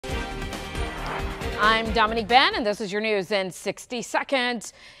I'm Dominique Ben, and this is your news in 60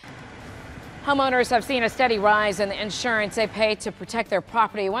 seconds. Homeowners have seen a steady rise in the insurance they pay to protect their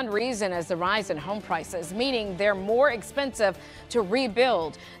property. One reason is the rise in home prices, meaning they're more expensive to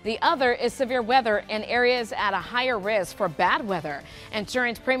rebuild. The other is severe weather in areas at a higher risk for bad weather.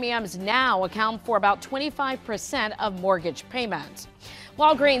 Insurance premiums now account for about 25% of mortgage payments.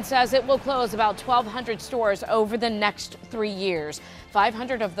 Walgreens says it will close about 1,200 stores over the next 3 years.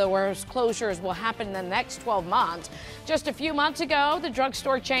 500 of those closures will happen in the next 12 months. Just a few months ago, the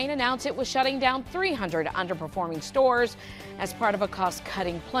drugstore chain announced it was shutting down 300 underperforming stores as part of a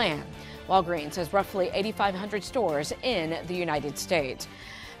cost-cutting plan. Walgreens has roughly 8,500 stores in the United States.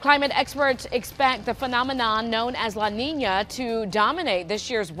 Climate experts expect the phenomenon known as La Nina to dominate this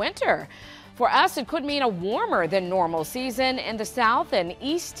year's winter. For us, it could mean a warmer than normal season in the south and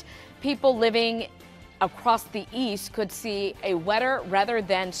east. People living across the east could see a wetter rather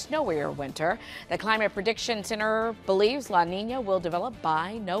than snowier winter. The Climate Prediction Center believes La Nina will develop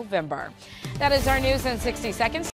by November. That is our news in 60 seconds.